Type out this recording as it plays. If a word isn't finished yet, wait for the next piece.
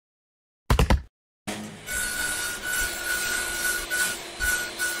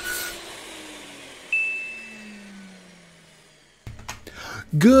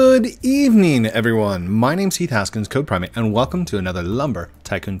Good evening, everyone. My name's Heath Haskins, Code Primate, and welcome to another Lumber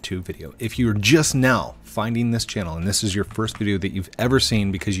Tycoon 2 video. If you're just now finding this channel and this is your first video that you've ever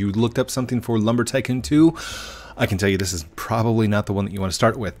seen because you looked up something for Lumber Tycoon 2, I can tell you this is probably not the one that you want to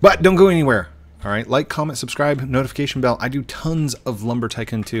start with. But don't go anywhere. All right, like, comment, subscribe, notification bell. I do tons of Lumber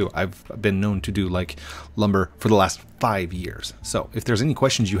Tycoon 2. I've been known to do like lumber for the last 5 years. So if there's any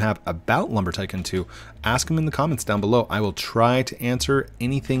questions you have about Lumber Tycoon 2, ask them in the comments down below. I will try to answer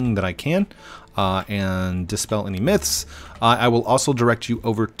anything that I can and dispel any myths. I will also direct you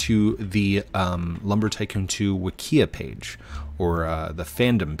over to the Lumber Tycoon 2 Wikia page, or the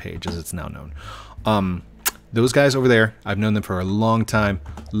fandom page as it's now known. Those guys over there, I've known them for a long time.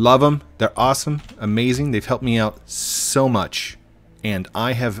 Love them. They're awesome, amazing. They've helped me out so much. And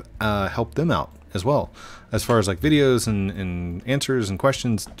I have helped them out as well. As far as like videos and answers and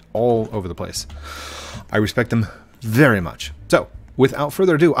questions all over the place. I respect them very much. So, without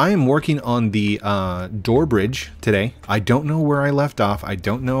further ado, I am working on the door bridge today. I don't know where I left off. I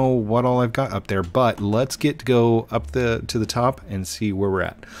don't know what all I've got up there. But let's go up to the top and see where we're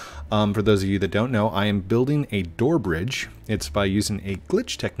at. For those of you that don't know, I am building a door bridge. It's by using a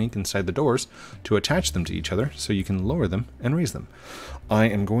glitch technique inside the doors to attach them to each other so you can lower them and raise them. I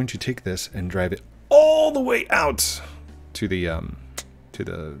am going to take this and drive it all the way out to the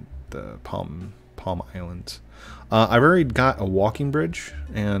Palm Islands. I've already got a walking bridge,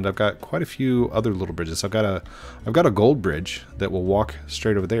 and I've got quite a few other little bridges. I've got a gold bridge that will walk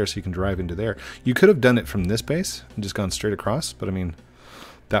straight over there so you can drive into there. You could have done it from this base and just gone straight across, but I mean,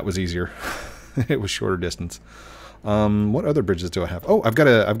 that was easier. It was shorter distance. What other bridges do I have? Oh, I've got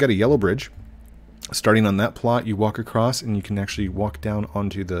a yellow bridge. Starting on that plot, you walk across and you can actually walk down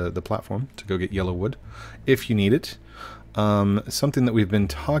onto the platform to go get yellow wood if you need it. Something that we've been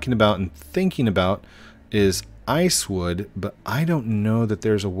talking about and thinking about is ice wood, but I don't know that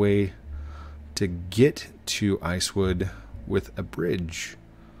there's a way to get to ice wood with a bridge.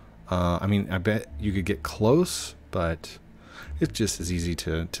 I mean, I bet you could get close, but it's just as easy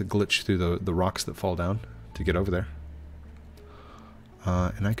to glitch through the rocks that fall down to get over there.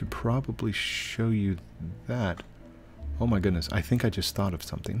 And I could probably show you that. Oh my goodness, I think I just thought of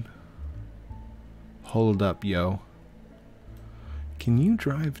something. Hold up, yo. Can you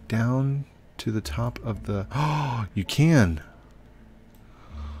drive down to the top of the... Oh, you can.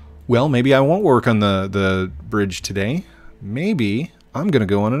 Well, maybe I won't work on the bridge today. Maybe I'm going to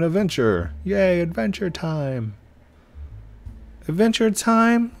go on an adventure. Yay, adventure time. Adventure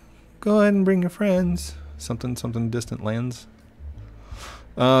time. Go ahead and bring your friends. Something distant lands.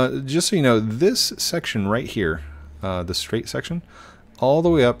 Just so you know, this section right here, the straight section, all the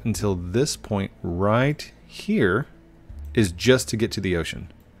way up until this point right here is just to get to the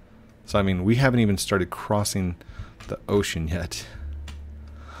ocean. So I mean, we haven't even started crossing the ocean yet.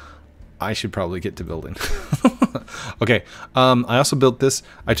 I should probably get to building. Okay, I also built this.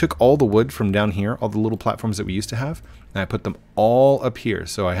 I took all the wood from down here, all the little platforms that we used to have, and I put them all up here.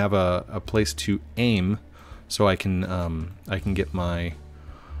 So I have a place to aim, so I can get my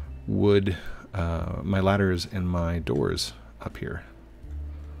wood, my ladders and my doors up here.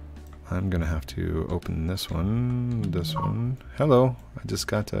 I'm gonna have to open this one. Hello, I just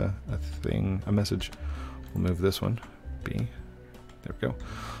got a message. We'll move this one, B. There we go.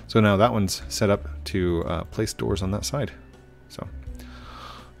 So now that one's set up to place doors on that side. So,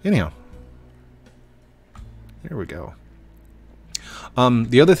 anyhow, there we go.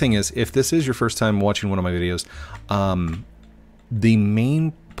 The other thing is, if this is your first time watching one of my videos, the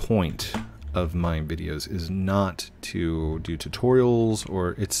main point of my videos is not to do tutorials,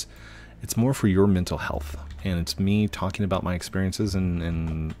 or it's more for your mental health, and it's me talking about my experiences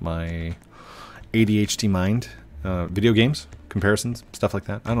and my ADHD mind, video games, comparisons, stuff like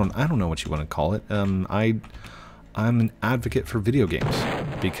that. I don't know what you want to call it. I'm an advocate for video games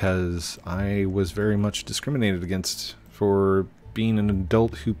because I was very much discriminated against for being an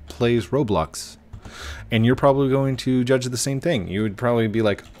adult who plays Roblox. And you're probably going to judge the same thing. You would probably be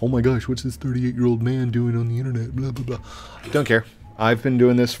like, oh my gosh, what's this 38-year-old man doing on the internet? Blah, blah, blah. Don't care. I've been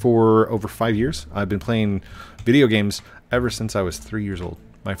doing this for over 5 years. I've been playing video games ever since I was 3 years old.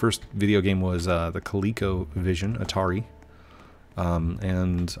 My first video game was the ColecoVision Atari.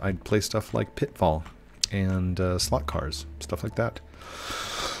 And I'd play stuff like Pitfall and slot cars, stuff like that.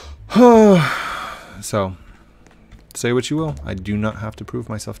 So, say what you will. I do not have to prove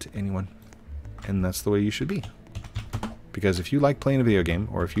myself to anyone. And that's the way you should be. Because if you like playing a video game,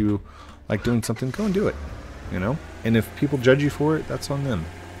 or if you like doing something, go and do it. You know? And if people judge you for it, that's on them.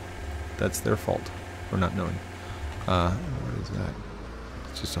 That's their fault for not knowing. What is that?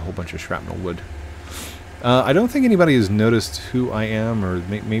 It's just a whole bunch of shrapnel wood. I don't think anybody has noticed who I am, or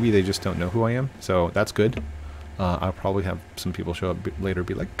maybe they just don't know who I am, so that's good. I'll probably have some people show up later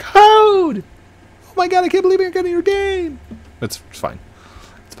be like, Code! Oh my god, I can't believe you're getting your game! It's fine.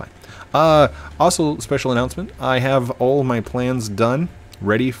 It's fine. Also, special announcement, I have all my plans done,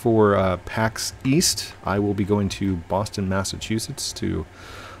 ready for PAX East. I will be going to Boston, Massachusetts to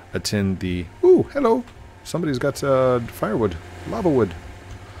attend the... Ooh, hello! Somebody's got firewood, lava wood.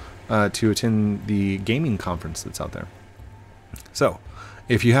 To attend the gaming conference that's out there. So,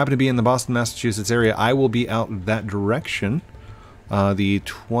 if you happen to be in the Boston, Massachusetts area, I will be out that direction the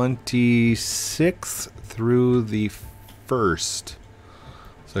 26th through the 1st.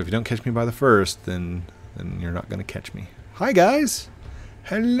 So if you don't catch me by the 1st, then you're not going to catch me. Hi guys!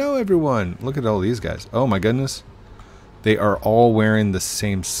 Hello everyone! Look at all these guys. Oh my goodness. They are all wearing the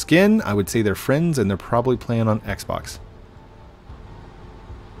same skin. I would say they're friends and they're probably playing on Xbox.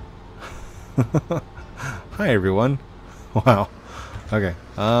 Hi everyone. Wow. Okay,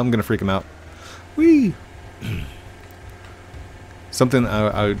 I'm gonna freak him out. Whee! Something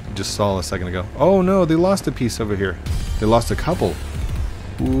I just saw a second ago. Oh no, they lost a piece over here. They lost a couple.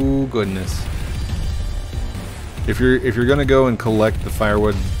 Ooh, goodness. If you're gonna go and collect the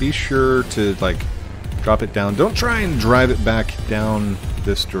firewood, be sure to like drop it down. Don't try and drive it back down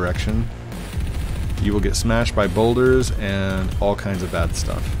this direction. You will get smashed by boulders and all kinds of bad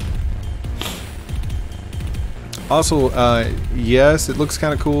stuff. Also, yes, it looks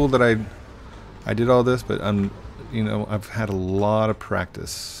kind of cool that I did all this, but I've had a lot of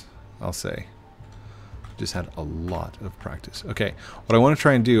practice, I'll say. Just had a lot of practice. Okay, what I want to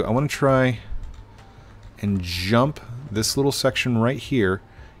try and do, I want to try and jump this little section right here,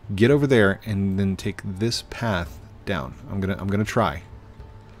 get over there, and then take this path down. I'm gonna try.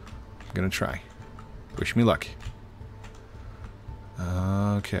 I'm gonna try. Wish me luck.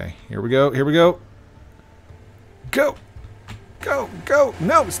 Okay, here we go. Here we go. Go! Go! Go!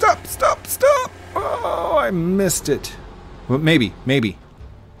 No! Stop! Stop! Stop! Oh, I missed it. Well, maybe.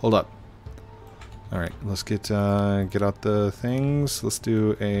 Hold up. All right, let's get out the things. Let's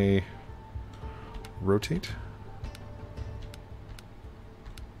do a rotate.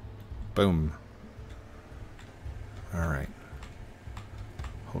 Boom. All right.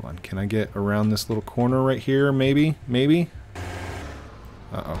 Hold on. Can I get around this little corner right here? Maybe.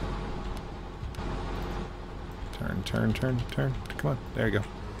 Uh-oh. Turn. Come on. There you go.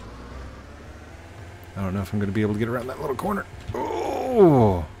 I don't know if I'm going to be able to get around that little corner.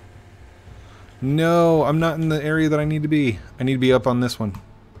 Oh! No, I'm not in the area that I need to be. I need to be up on this one.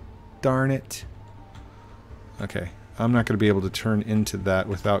 Darn it. Okay. I'm not going to be able to turn into that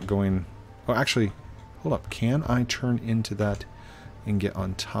without going... Oh, actually, hold up. Can I turn into that and get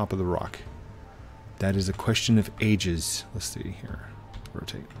on top of the rock? That is a question of ages. Let's see here.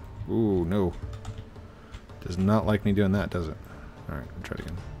 Rotate. Ooh, no. Does not like me doing that, does it? Alright, I'll try it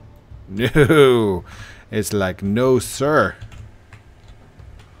again. No! It's like, no, sir.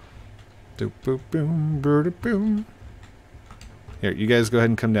 Here, you guys go ahead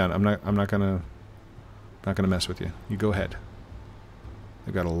and come down. I'm not gonna mess with you. You go ahead.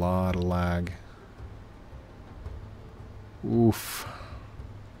 I've got a lot of lag. Oof.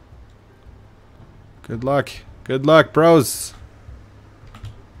 Good luck. Good luck, bros.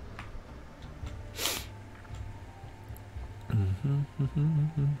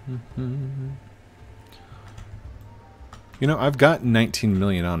 You know, I've got 19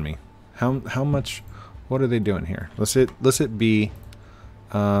 million on me. How much? What are they doing here? Let's it be.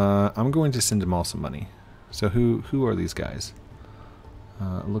 I'm going to send them all some money. So who are these guys?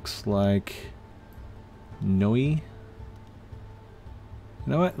 Looks like Noe. You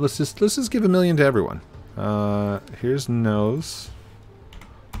know what? Let's just give $1 million to everyone. Here's Nose.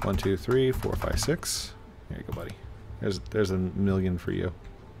 1, 2, 3, 4, 5, 6. Here you go, buddy. There's $1 million for you.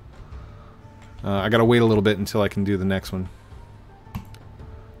 I gotta wait a little bit until I can do the next one.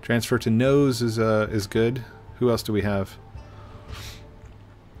 Transfer to Nose is good. Who else do we have?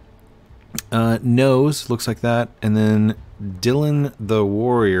 Nose looks like that, and then Dylan the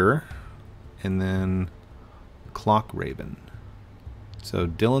Warrior, and then Clock Raven. So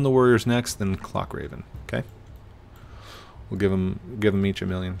Dylan the Warrior's next, then Clock Raven. Okay. We'll give them each $1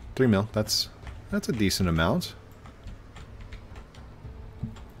 million. 3 mil. That's a decent amount.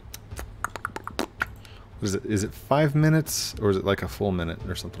 Is it 5 minutes, or is it like a full minute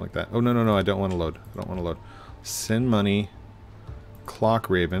or something like that? Oh, no, I don't want to load. Send money, Clock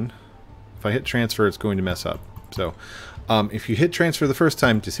Raven. If I hit transfer, it's going to mess up. So, if you hit transfer the first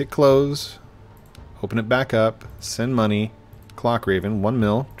time, just hit close, open it back up, send money, Clock Raven, 1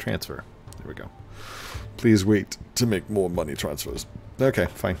 mil, transfer. There we go. Please wait to make more money transfers. Okay,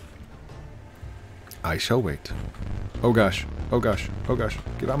 fine. I shall wait. Oh gosh. Oh gosh. Oh gosh.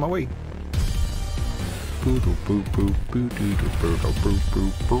 Get out of my way.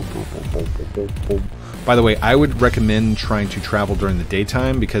 By the way, I would recommend trying to travel during the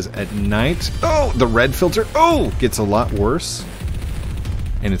daytime because at night, oh, the red filter, oh, gets a lot worse.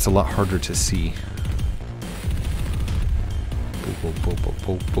 And it's a lot harder to see.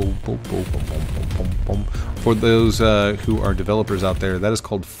 For those who are developers out there, that is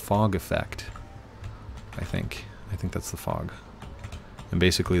called fog effect. I think that's the fog. And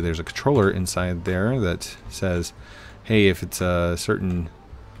basically there's a controller inside there that says, hey, if it's a certain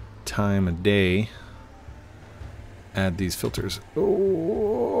time of day, add these filters.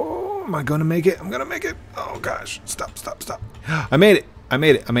 Oh, am I going to make it? I'm going to make it. Oh gosh, stop. I made it. I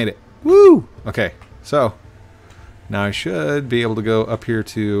made it. Woo! Okay, so now I should be able to go up here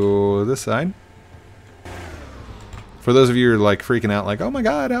to this side. For those of you who are like freaking out, like, oh my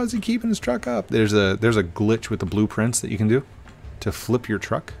god, how is he keeping his truck up? There's a glitch with the blueprints that you can do to flip your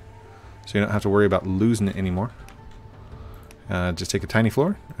truck, so you don't have to worry about losing it anymore. Just take a tiny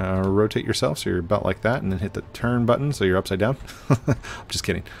floor, rotate yourself so you're about like that, and then hit the turn button so you're upside down. I'm just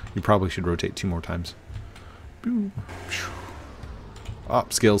kidding. You probably should rotate 2 more times. Oh,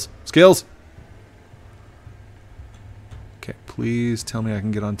 skills. Okay, please tell me I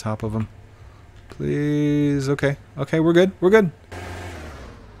can get on top of him. Please. Okay, we're good.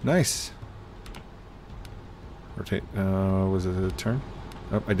 Nice. Rotate. Was it a turn?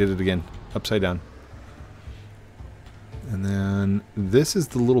 Oh, I did it again. Upside down. And then this is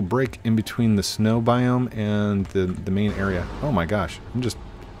the little break in between the snow biome and the main area. Oh my gosh. I'm just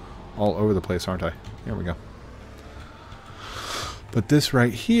all over the place, aren't I? Here we go. But this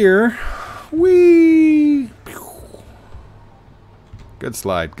right here, whee! Good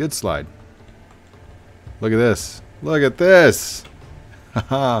slide. Look at this.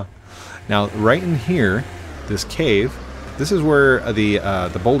 Haha. Now, right in here, this cave, this is where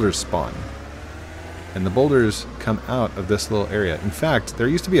the boulders spawn. And the boulders come out of this little area. In fact, there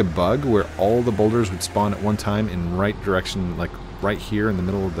used to be a bug where all the boulders would spawn at one time in right direction, like right here in the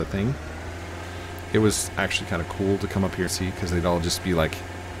middle of the thing. It was actually kind of cool to come up here and see, because they'd all just be like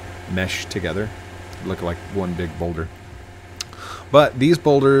meshed together. It'd look like one big boulder. But these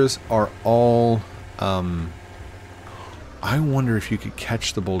boulders are all... I wonder if you could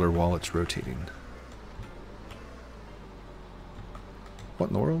catch the boulder while it's rotating. What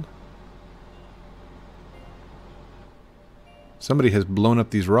in the world? Somebody has blown up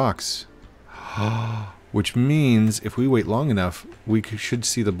these rocks. Which means if we wait long enough, we should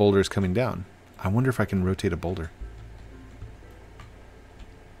see the boulders coming down. I wonder if I can rotate a boulder.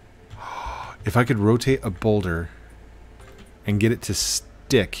 If I could rotate a boulder and get it to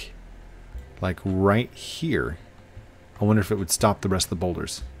stick like right here, I wonder if it would stop the rest of the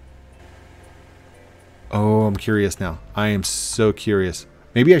boulders. Oh, I'm curious now. I am so curious.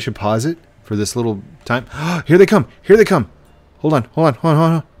 Maybe I should pause it for this little time. Here they come. Hold on.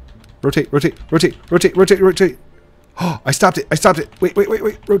 Rotate. Oh, I stopped it. Wait.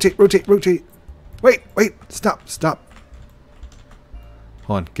 Rotate. Wait. Stop.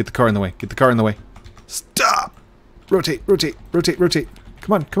 Hold on. Get the car in the way. Stop. Rotate.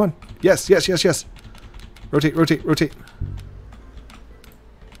 Come on. Yes. Rotate.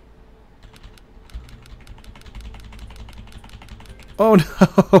 Oh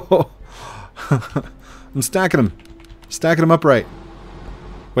no. I'm stacking them upright.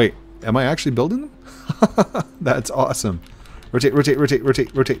 Wait, am I actually building them? That's awesome. Rotate.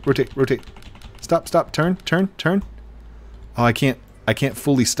 Stop. Turn. Oh, I can't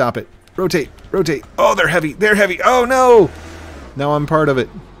fully stop it. Rotate. Oh, they're heavy. Oh no. Now I'm part of it.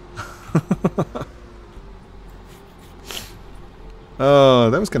 Oh,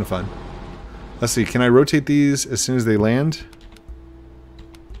 that was kind of fun. Let's see. Can I rotate these as soon as they land?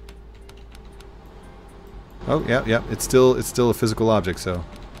 Oh, yeah. It's still a physical object, so.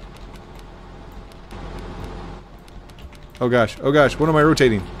 Oh gosh. What am I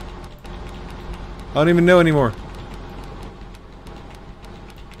rotating? I don't even know anymore.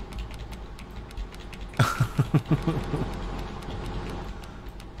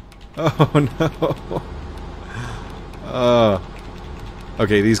 Oh no.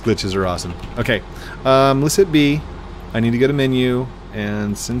 Okay, these glitches are awesome. Okay, let's hit B. I need to go to menu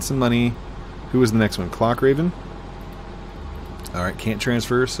and send some money. Who was the next one? Clock Raven. Alright, can't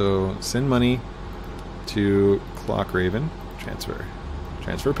transfer, so send money to Clock Raven. Transfer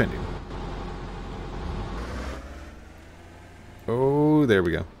pending. Oh, there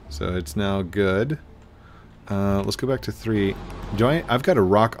we go. So it's now good. Let's go back to 3. I've got a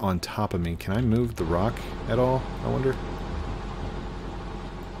rock on top of me. Can I move the rock at all, I wonder?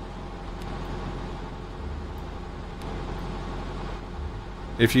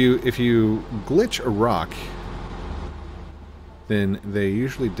 If you glitch a rock, then they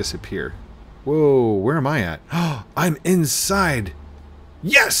usually disappear. Whoa, where am I at? I'm inside!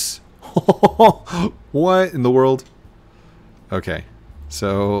 Yes! What in the world? Okay,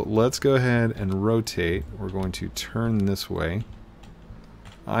 so let's go ahead and rotate. We're going to turn this way.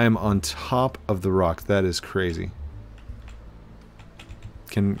 I am on top of the rock. That is crazy.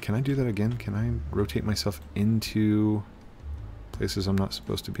 Can I do that again? Can I rotate myself into places I'm not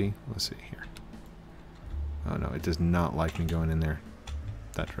supposed to be? Let's see here. Oh no, it does not like me going in there.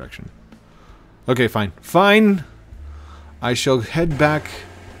 That direction. Okay, fine. Fine! I shall head back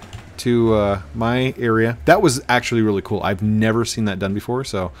to my area. That was actually really cool. I've never seen that done before,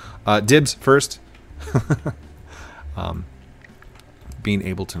 so dibs first. Being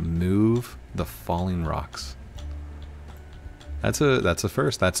able to move the falling rocks. That's a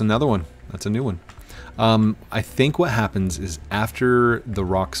first. That's another one. That's a new one. I think what happens is after the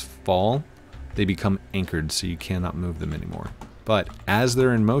rocks fall, they become anchored, so you cannot move them anymore. But as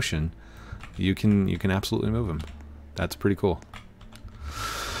they're in motion, you can absolutely move them. That's pretty cool.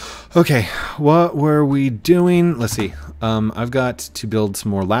 Okay, what were we doing? Let's see. I've got to build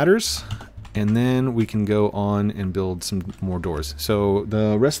some more ladders, and then we can go on and build some more doors. So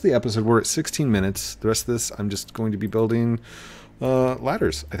the rest of the episode, we're at 16 minutes. The rest of this, I'm just going to be building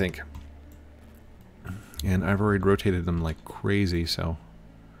ladders, I think. And I've already rotated them like crazy, so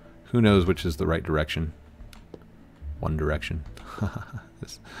who knows which is the right direction. One Direction.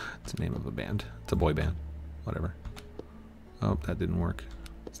 It's the name of a band. It's a boy band. Whatever. Oh, that didn't work.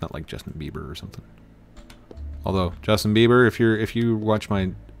 It's not like Justin Bieber or something. Although Justin Bieber, if you watch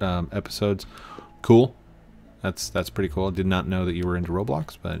my episodes, cool. That's pretty cool. I did not know that you were into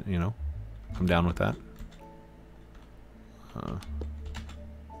Roblox, but you know, I'm down with that.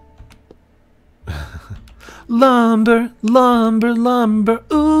 Lumber, lumber, lumber.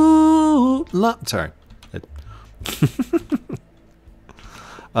 Ooh, sorry.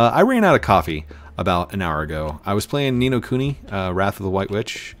 I ran out of coffee about an hour ago. I was playing Ni no Kuni, Wrath of the White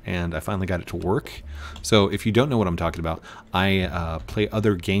Witch, and I finally got it to work. So if you don't know what I'm talking about, I play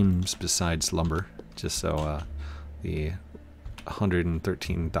other games besides Lumber, just so the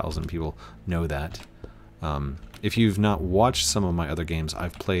 113,000 people know that. If you've not watched some of my other games,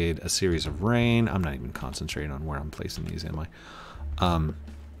 I've played a series of Rain. I'm not even concentrating on where I'm placing these, am I?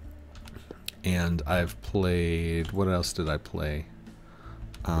 And I've played... What else did I play?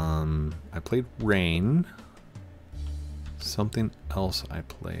 I played Rain. Something else I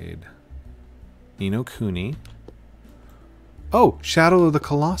played. Ni no Kuni. Oh, Shadow of the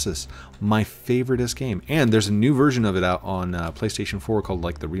Colossus. My favoriteest game. And there's a new version of it out on PlayStation 4 called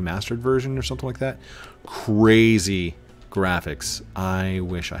like the remastered version or something like that. Crazy graphics. I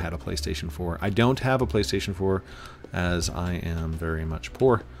wish I had a PlayStation 4. I don't have a PlayStation 4 as I am very much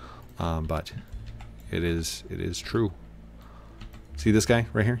poor. But it is true. See this guy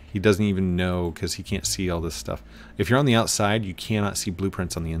right here? He doesn't even know because he can't see all this stuff. If you're on the outside, you cannot see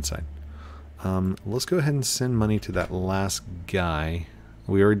blueprints on the inside. Let's go ahead and send money to that last guy.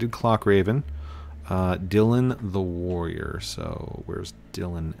 We already did Clock Raven. Dylan the Warrior. So where's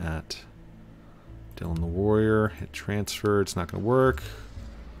Dylan at? Dylan the Warrior. Hit transfer. It's not going to work.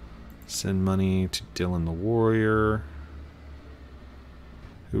 Send money to Dylan the Warrior.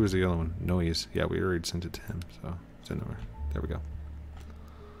 Who was the other one? Noise. Yeah, we already sent it to him. So send over. There we go.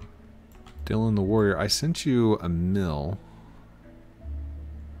 Dylan the Warrior. I sent you a mill.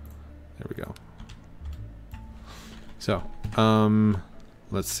 There we go. So,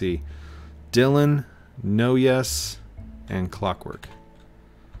 let's see. Dylan, No Yes, and Clockwork.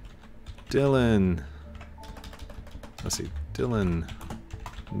 Dylan. Let's see. Dylan,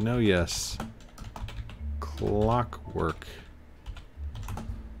 No Yes, Clockwork.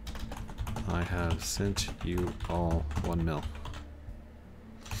 I have sent you all 1 mil.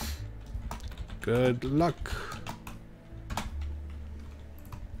 Good luck.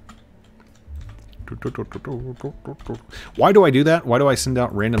 Why do I do that? Why do I send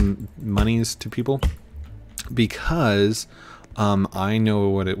out random monies to people? Because I know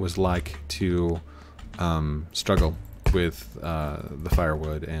what it was like to struggle with the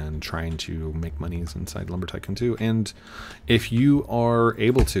firewood and trying to make monies inside Lumber Tycoon 2. And if you are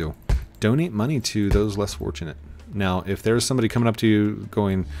able to, donate money to those less fortunate. Now, if there's somebody coming up to you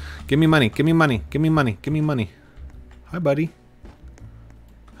going, give me money, give me money, give me money, give me money. Hi, buddy.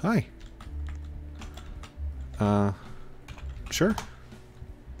 Hi. Sure.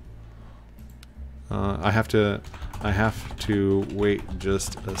 I have to wait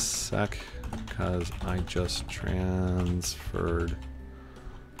just a sec because I just transferred.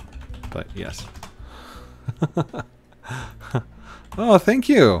 But yes. Oh, thank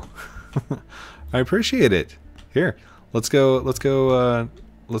you. I appreciate it. Here, let's go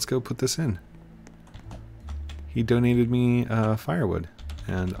put this in. He donated me firewood,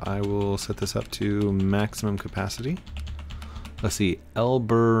 and I will set this up to maximum capacity. Let's see,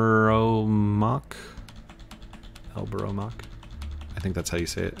 Elberomock. I think that's how you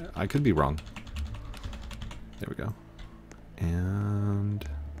say it. I could be wrong. There we go. And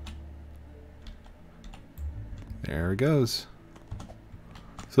there it goes.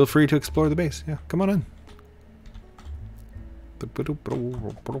 Feel free to explore the base. Yeah, come on in. Boop.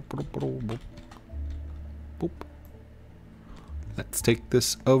 Let's take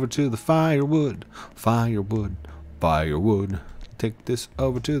this over to the firewood. Firewood. Take this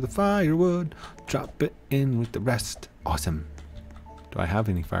over to the firewood. Drop it in with the rest. Awesome. Do I have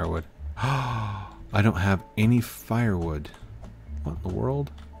any firewood? I don't have any firewood. What in the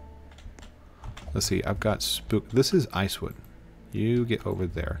world? Let's see. I've got spook. This is icewood. You get over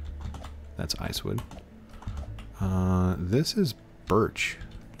there. That's icewood. This is birch.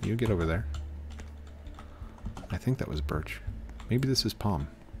 You get over there. I think that was birch. Maybe this is palm.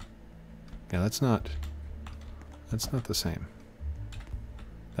 Yeah, that's not the same.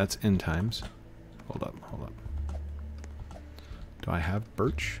 That's end times. Hold up. Do I have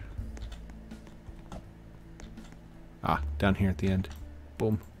birch? Ah, down here at the end.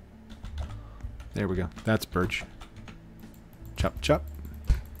 Boom. There we go. That's birch. Chop, chop.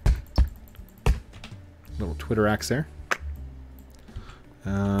 Little Twitter axe there.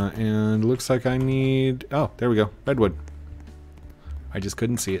 And looks like I need... Oh, there we go. Redwood. I just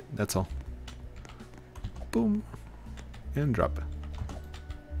couldn't see it. That's all. Boom. And drop.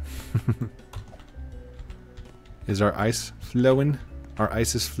 Is our ice flowing? Our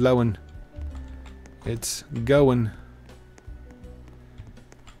ice is flowing. It's going.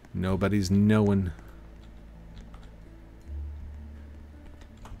 Nobody's knowing.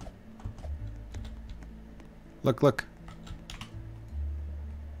 Look, look.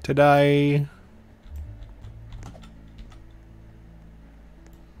 Today.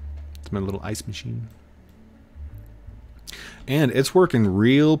 It's my little ice machine. And it's working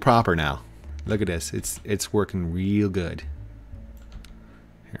real proper now. Look at this. It's working real good.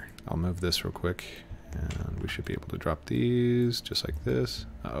 Here, I'll move this real quick. And we should be able to drop these just like this.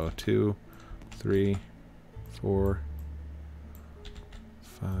 Uh-oh, 2, 3, 4,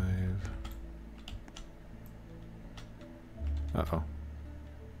 5. Uh-oh.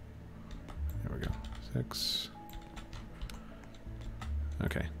 There we go. 6.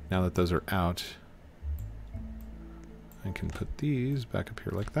 Okay, now that those are out, I can put these back up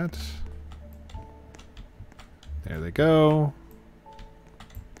here like that. There they go.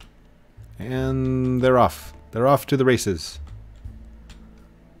 And they're off. They're off to the races.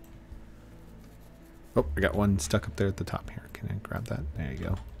 Oh, I got one stuck up there at the top here. Can I grab that? There you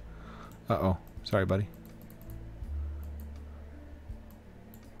go. Uh-oh. Sorry, buddy.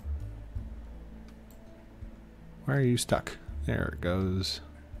 Why are you stuck? There it goes.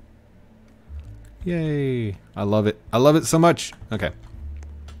 Yay. I love it. I love it so much. Okay.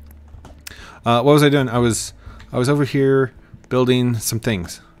 What was I doing? I was over here building some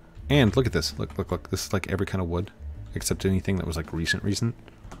things. And look at this. Look, look, look. This is like every kind of wood. Except anything that was like recent.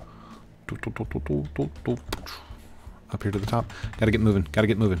 Up here to the top. Gotta get moving. Gotta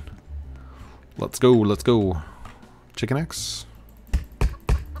get moving. Let's go. Let's go. Chicken axe.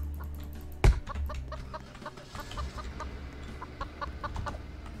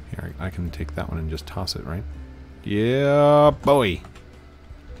 Here, I can take that one and just toss it, right? Yeah, boy.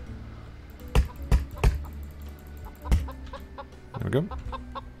 There we go.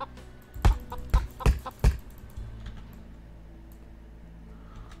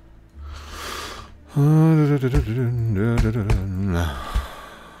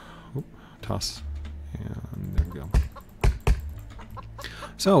 Oop, toss. And there we go.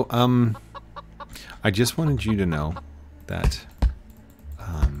 So, I just wanted you to know that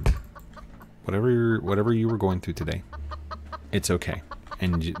whatever you were going through today, it's okay,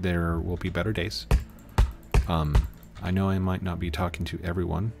 and there will be better days. I know I might not be talking to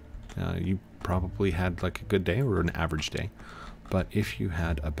everyone. You probably had like a good day or an average day, but if you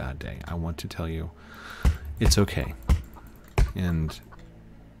had a bad day, I want to tell you it's okay, and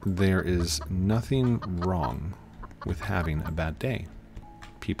there is nothing wrong with having a bad day.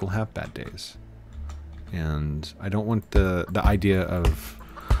 People have bad days, and I don't want the idea of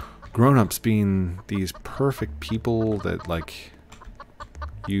grown-ups being these perfect people that like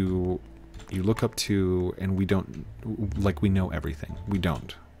you look up to, and we don't, like, we know everything. We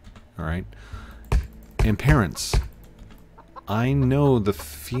don't. All right? And parents, I know the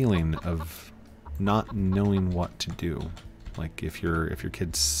feeling of not knowing what to do. Like if your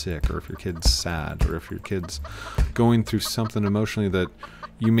kid's sick, or if your kid's sad, or if your kid's going through something emotionally that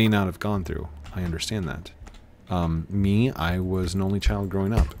you may not have gone through. I understand that. Me, I was an only child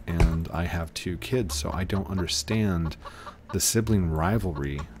growing up, and I have 2 kids, so I don't understand the sibling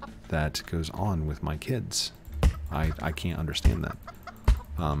rivalry that goes on with my kids. I can't understand that.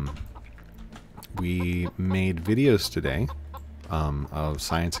 We made videos today of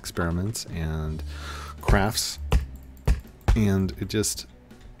science experiments and crafts, and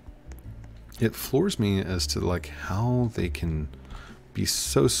it floors me as to like how they can be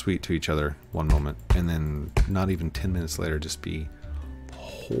so sweet to each other one moment, and then not even 10 minutes later just be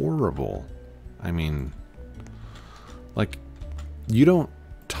horrible. I mean, like, you don't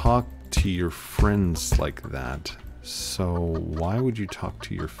talk to your friends like that, so why would you talk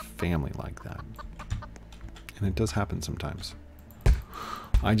to your family like that? And it does happen sometimes.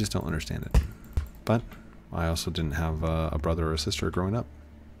 I just don't understand it. But I also didn't have a brother or a sister growing up,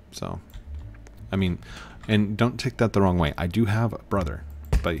 so I mean, and don't take that the wrong way. I do have a brother,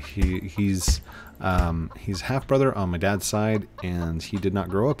 but he's half brother on my dad's side, and he did not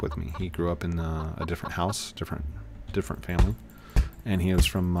grow up with me. He grew up in a different house, different family, and he was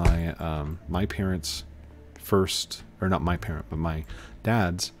from my parents' first, or not my parent, but my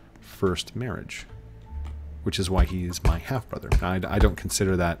dad's first marriage, which is why he's my half brother. I don't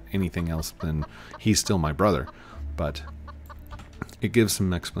consider that anything else than he's still my brother, but it gives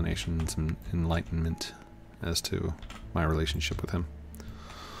some explanation, some enlightenment as to my relationship with him.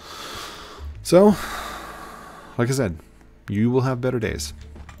 So, like I said, you will have better days.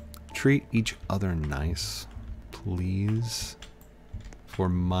 Treat each other nice, please, for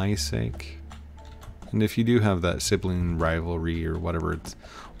my sake. And if you do have that sibling rivalry or whatever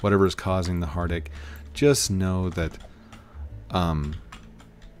is causing the heartache, just know that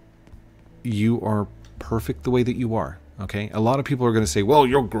you are perfect the way that you are. Okay, a lot of people are going to say, well,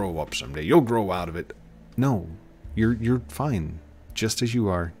 you'll grow up someday, you'll grow out of it. No, you're fine just as you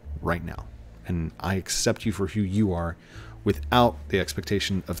are right now, and I accept you for who you are without the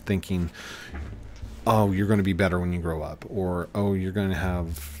expectation of thinking, oh, you're going to be better when you grow up, or oh, you're going to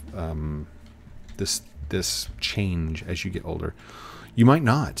have this change as you get older. You might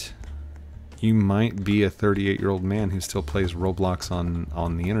not. You might be a 38-year-old man who still plays Roblox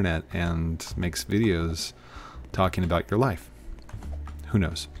on the internet and makes videos talking about your life. Who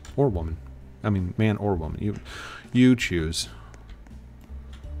knows? Or woman. I mean, man or woman. You choose.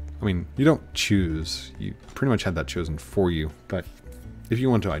 I mean, you don't choose. You pretty much had that chosen for you. But if you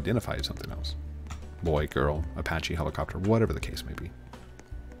want to identify as something else, boy, girl, Apache, helicopter, whatever the case may be,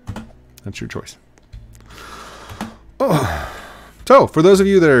 that's your choice. Oh. So, for those of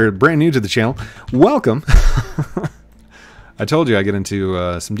you that are brand new to the channel, welcome. I told you I get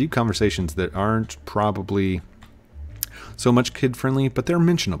into some deep conversations that aren't probably so much kid-friendly, but they're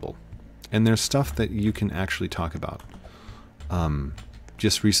mentionable. And there's stuff that you can actually talk about.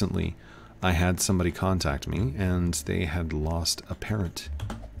 Just recently, I had somebody contact me, and they had lost a parent.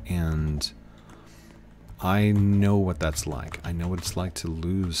 And I know what that's like. I know what it's like to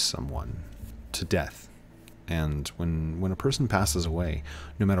lose someone to death. And when a person passes away,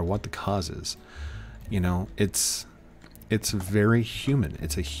 no matter what the cause is, you know, it's very human.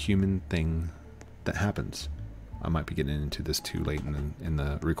 It's a human thing that happens. I might be getting into this too late in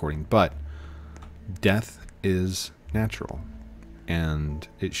the recording, but death is natural, and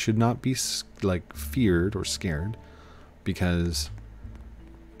it should not be like feared or scared, because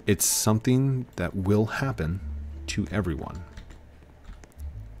it's something that will happen to everyone.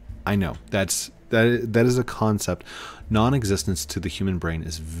 I know that is a concept. Non-existence to the human brain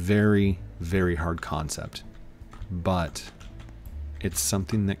is very, very hard concept, but it's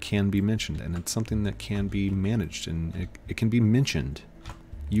something that can be mentioned, and it's something that can be managed, and it can be mentioned.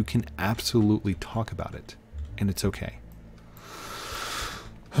 You can absolutely talk about it, and it's okay.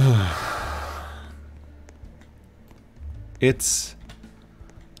 It's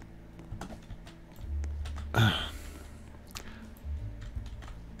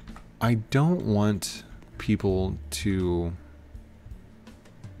I don't want people to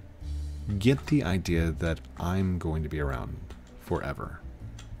get the idea that I'm going to be around forever.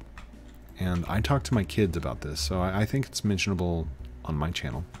 And I talk to my kids about this, so I think it's mentionable on my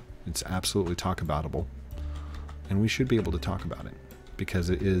channel. It's absolutely talk aboutable, and we should be able to talk about it, because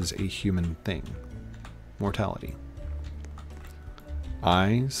it is a human thing. Mortality.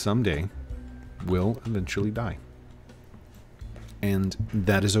 I someday will eventually die. And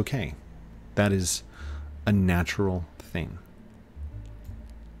that is okay. That is a natural thing.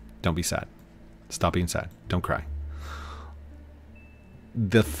 Don't be sad. Stop being sad. Don't cry.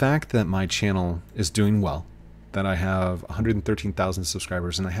 The fact that my channel is doing well, that I have 113,000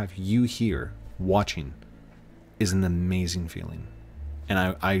 subscribers and I have you here watching is an amazing feeling.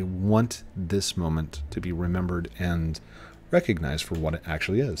 And I want this moment to be remembered and recognized for what it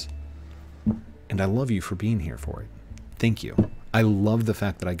actually is. And I love you for being here for it. Thank you. I love the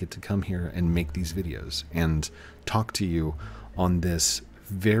fact that I get to come here and make these videos and talk to you on this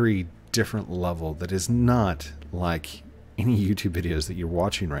very different level that is not like any YouTube videos that you're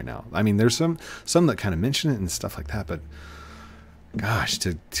watching right now. I mean, there's some that kind of mention it and stuff like that, but gosh,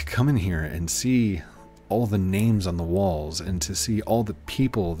 to come in here and see all the names on the walls and to see all the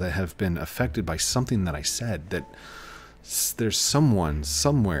people that have been affected by something that I said, that there's someone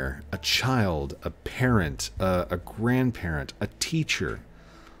somewhere, a child, a parent, a grandparent, a teacher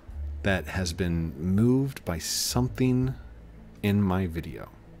that has been moved by something in my video.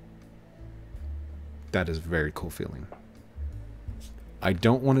 That is a very cool feeling. I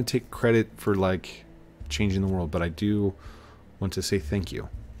don't want to take credit for like changing the world, but I do want to say thank you.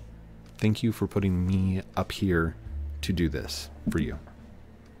 Thank you for putting me up here to do this for you.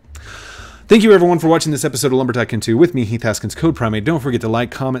 Thank you everyone for watching this episode of Lumber Tycoon 2 with me, Heath Haskins, Code Primate. Don't forget to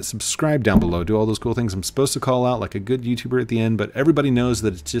like, comment, subscribe down below. Do all those cool things I'm supposed to call out like a good YouTuber at the end, but everybody knows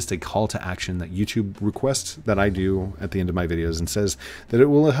that it's just a call to action that YouTube requests that I do at the end of my videos and says that it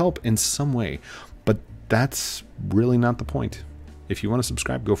will help in some way. But that's really not the point. If you want to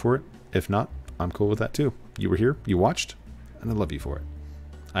subscribe, go for it. If not, I'm cool with that too. You were here, you watched, and I love you for it.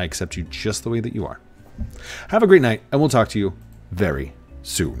 I accept you just the way that you are. Have a great night, and we'll talk to you very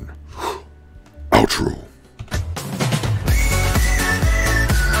soon. Outro.